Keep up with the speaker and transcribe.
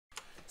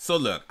So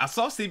look, I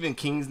saw Stephen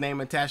King's name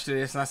attached to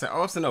this and I said,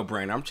 oh, it's a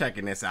no-brainer. I'm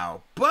checking this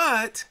out.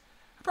 But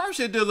I probably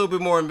should do a little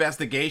bit more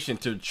investigation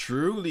to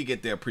truly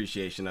get the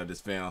appreciation of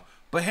this film.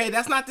 But hey,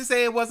 that's not to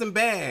say it wasn't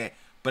bad,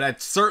 but I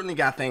certainly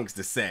got things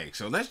to say.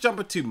 So let's jump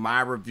into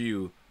my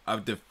review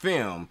of the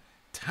film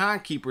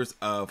Timekeepers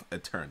of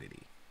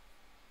Eternity.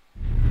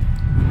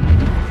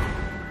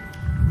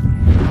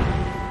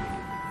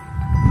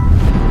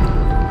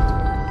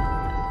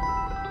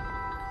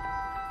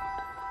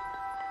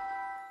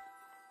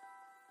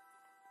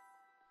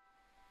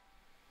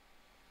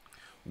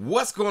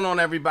 What's going on,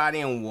 everybody,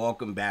 and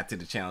welcome back to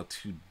the channel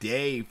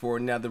today for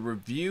another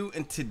review.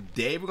 And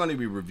today we're going to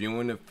be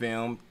reviewing the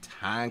film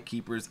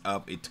Timekeepers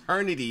of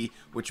Eternity,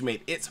 which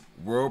made its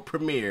world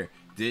premiere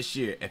this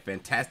year at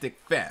Fantastic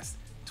Fest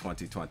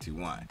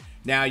 2021.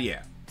 Now,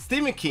 yeah,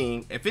 Stephen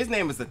King, if his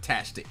name is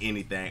attached to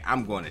anything,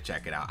 I'm going to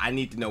check it out. I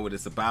need to know what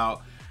it's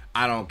about.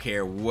 I don't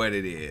care what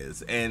it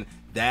is. And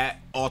that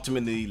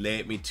ultimately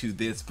led me to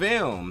this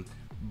film.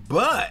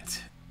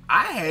 But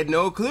I had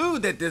no clue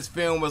that this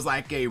film was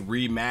like a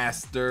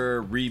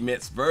remaster,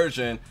 remix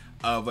version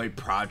of a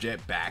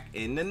project back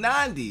in the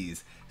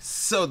 90s.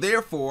 So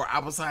therefore, I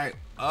was like,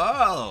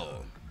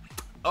 oh,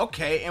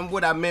 okay. And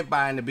what I meant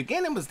by in the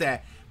beginning was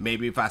that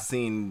maybe if I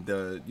seen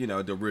the,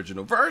 the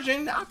original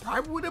version, I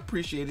probably would have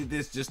appreciated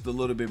this just a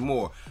little bit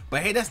more.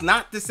 But hey, that's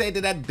not to say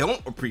that I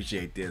don't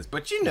appreciate this.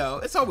 But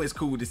it's always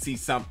cool to see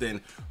something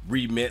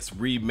remix,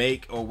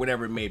 remake, or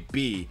whatever it may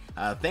be.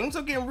 Things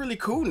are getting really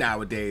cool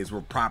nowadays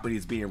with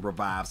properties being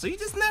revived. So you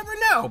just never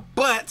know.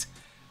 But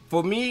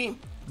for me,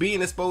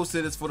 being exposed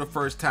to this for the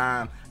first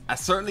time, I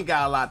certainly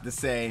got a lot to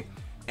say.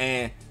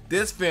 And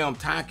this film,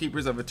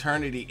 Timekeepers of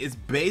Eternity, is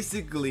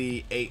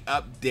basically a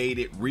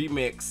updated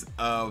remix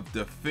of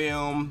the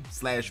film /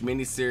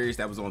 miniseries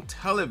that was on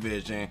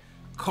television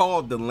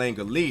called The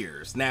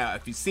Langoliers. Now,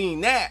 if you've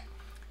seen that,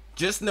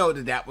 just know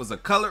that that was a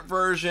colored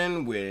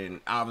version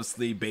when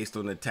obviously based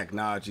on the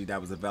technology that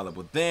was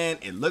available then.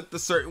 It looked a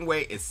certain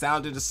way, it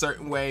sounded a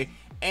certain way,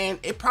 and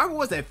it probably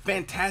was a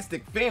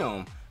fantastic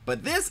film.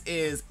 But this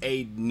is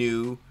a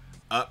new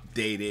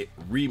updated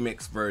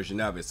remix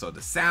version of it. So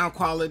the sound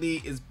quality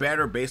is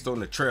better based on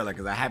the trailer,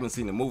 because I haven't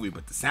seen the movie,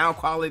 but the sound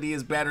quality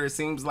is better, it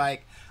seems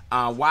like.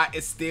 While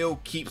it still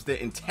keeps the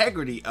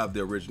integrity of the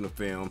original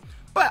film,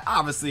 but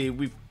obviously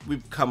we've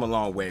come a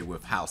long way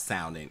with how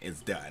sounding is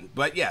done.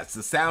 But yes,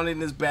 the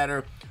sounding is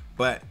better.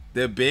 But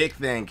the big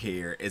thing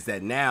here is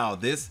that now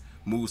this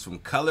moves from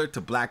color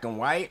to black and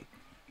white.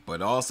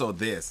 But also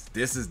this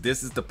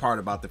is the part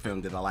about the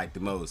film that I like the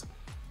most,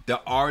 the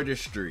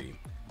artistry.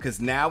 Because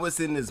now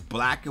it's in this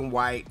black and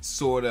white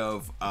sort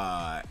of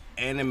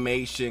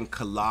animation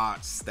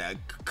collage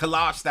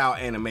style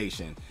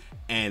animation,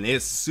 and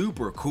it's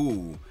super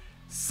cool.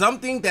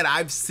 Something that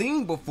I've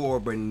seen before,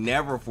 but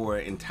never for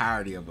an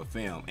entirety of a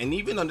film. And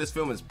even though this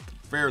film is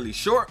fairly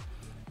short,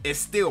 it's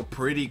still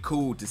pretty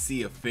cool to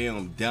see a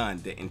film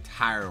done the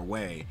entire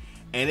way.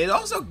 And it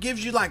also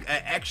gives you like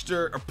an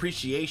extra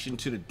appreciation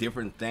to the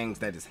different things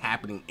that is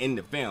happening in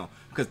the film,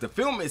 because the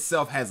film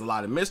itself has a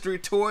lot of mystery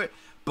to it.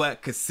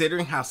 But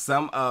considering how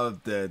some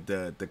of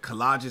the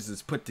collages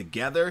is put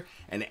together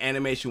and the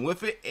animation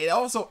with it, it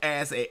also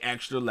adds an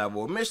extra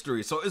level of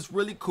mystery. So it's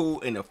really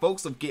cool. And the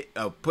folks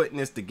of putting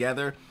this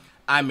together,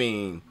 I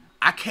mean,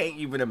 I can't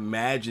even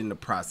imagine the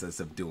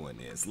process of doing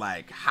this.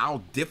 Like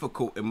how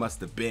difficult it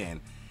must have been.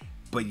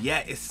 But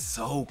yet it's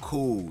so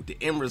cool. The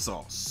end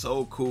result,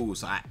 so cool.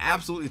 So I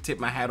absolutely tip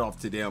my hat off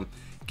to them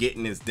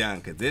getting this done,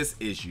 because this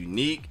is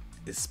unique.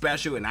 It's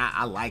special, and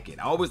I like it.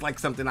 I always like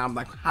something I'm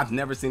like, I've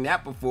never seen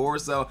that before.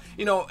 So,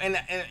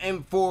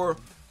 and for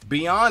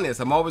be honest,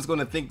 I'm always going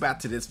to think back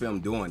to this film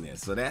doing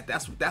this. So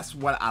that's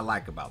what I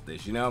like about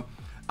this, And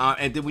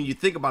then when you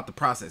think about the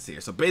process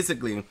here, so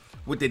basically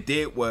what they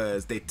did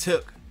was they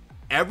took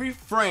every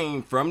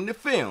frame from the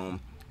film,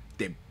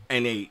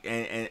 and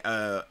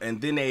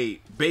then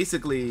they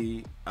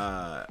basically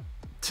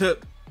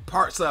took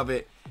parts of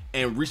it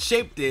and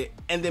reshaped it,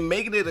 and then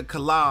making it a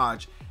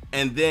collage.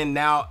 And then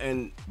now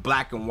in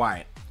black and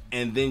white,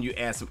 and then you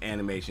add some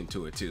animation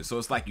to it too. So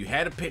it's like you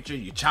had a picture,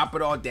 you chop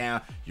it all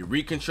down, you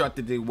reconstruct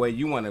it the way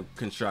you want to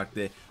construct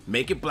it,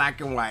 make it black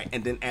and white,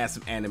 and then add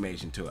some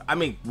animation to it. I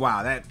mean,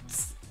 wow,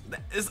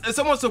 it's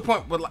almost to the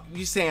point where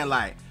you saying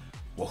like,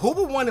 well, who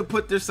would want to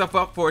put their stuff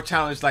up for a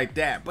challenge like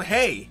that? But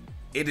hey,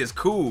 it is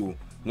cool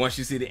once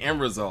you see the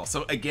end result.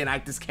 So again, I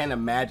just can't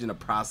imagine the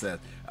process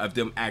of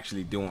them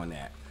actually doing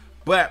that.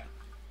 But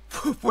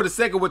for the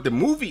sake of what the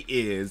movie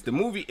is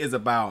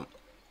about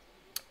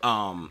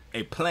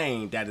a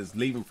plane that is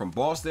leaving from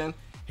Boston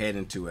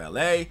heading to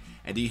LA,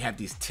 and then you have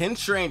these 10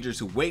 strangers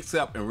who wakes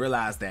up and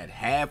realize that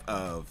half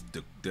of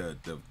the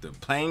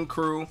plane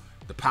crew,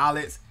 the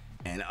pilots,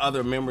 and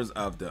other members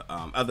of the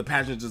other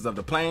passengers of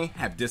the plane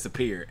have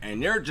disappeared,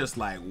 and they're just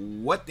like,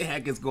 what the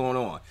heck is going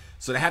on?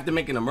 So they have to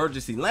make an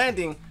emergency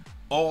landing,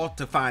 all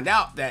to find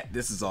out that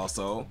this is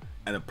also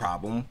a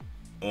problem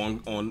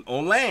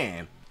on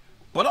land.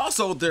 But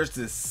also there's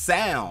this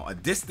sound, a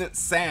distant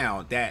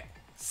sound that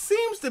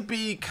seems to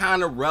be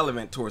kind of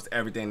relevant towards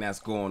everything that's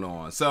going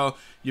on. So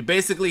you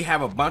basically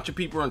have a bunch of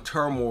people in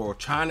turmoil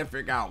trying to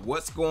figure out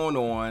what's going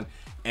on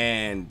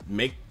and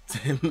make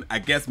I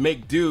guess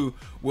make do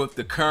with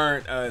the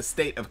current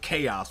state of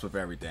chaos with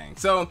everything.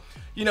 So,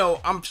 you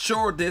know, I'm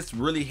sure this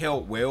really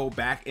held well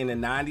back in the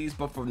 90s,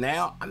 but for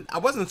now, I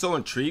wasn't so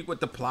intrigued with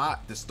the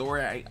plot, the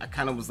story. I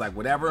kind of was like,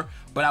 whatever,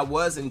 but I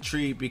was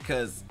intrigued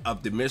because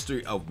of the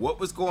mystery of what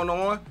was going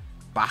on,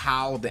 by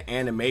how the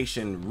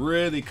animation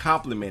really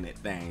complemented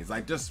things.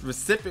 Like, just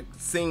specific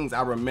scenes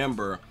I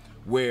remember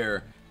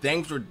where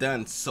things were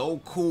done so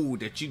cool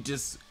that you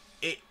just,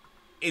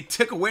 it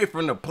took away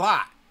from the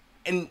plot.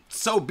 And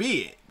so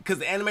be it, because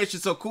the animation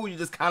is so cool, you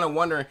just kind of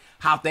wonder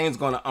how things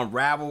going to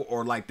unravel,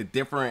 or like the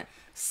different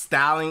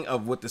styling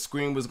of what the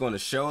screen was going to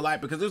show. Like,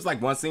 because there's like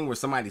one scene where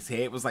somebody's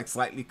head was like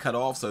slightly cut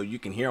off, so you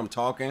can hear them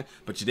talking,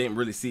 but you didn't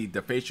really see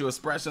the facial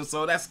expression.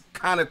 So that's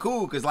kind of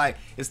cool, because like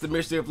it's the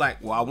mystery of like,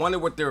 well, I wonder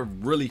what they're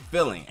really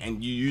feeling,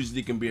 and you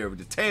usually can be able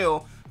to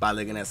tell by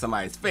looking at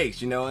somebody's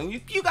face, you know. And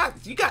you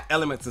got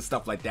elements and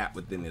stuff like that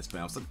within this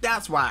film, so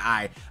that's why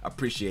I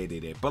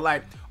appreciated it. But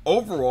like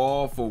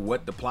overall, for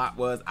what the plot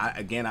was,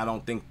 I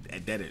don't think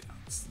that it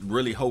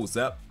really holds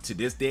up to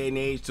this day and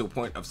age, to a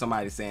point of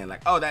somebody saying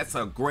like, oh, that's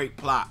a great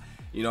plot,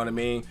 you know what I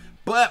mean?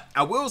 But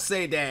I will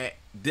say that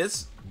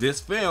this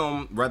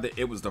film, whether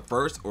it was the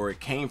first or it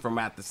came from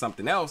after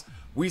something else,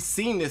 we've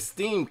seen this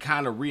theme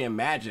kind of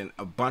reimagined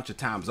a bunch of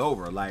times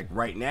over. Like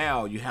right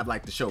now, you have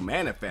like the show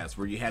Manifest,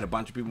 where you had a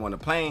bunch of people on the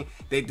plane,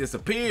 they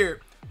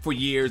disappeared for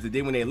years, and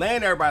then when they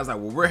land, everybody's like,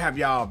 well, where have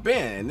y'all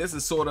been? And this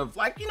is sort of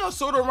like, you know,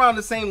 sort of around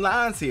the same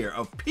lines here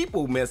of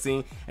people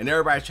missing, and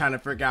everybody's trying to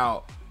figure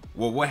out,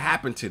 well, what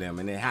happened to them?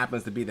 And it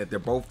happens to be that they're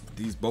both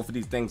of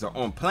these things are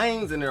on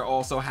planes, and there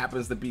also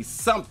happens to be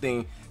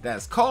something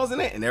that's causing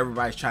it, and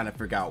everybody's trying to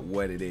figure out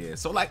what it is.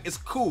 So like, it's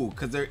cool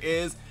because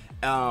there's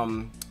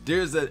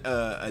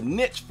a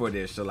niche for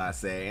this, shall I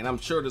say, and I'm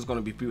sure there's going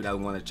to be people that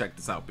want to check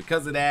this out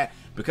because of that,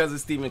 because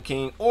it's Stephen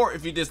King, or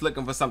if you're just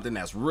looking for something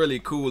that's really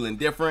cool and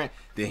different,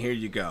 then here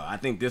you go. I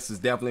think this is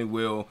definitely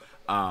will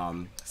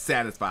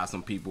satisfy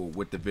some people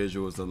with the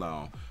visuals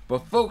alone.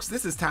 But folks,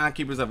 this is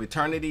Timekeepers of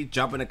Eternity.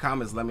 Jump in the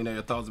comments, let me know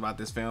your thoughts about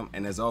this film,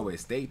 and as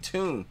always, stay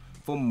tuned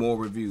for more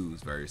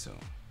reviews very soon.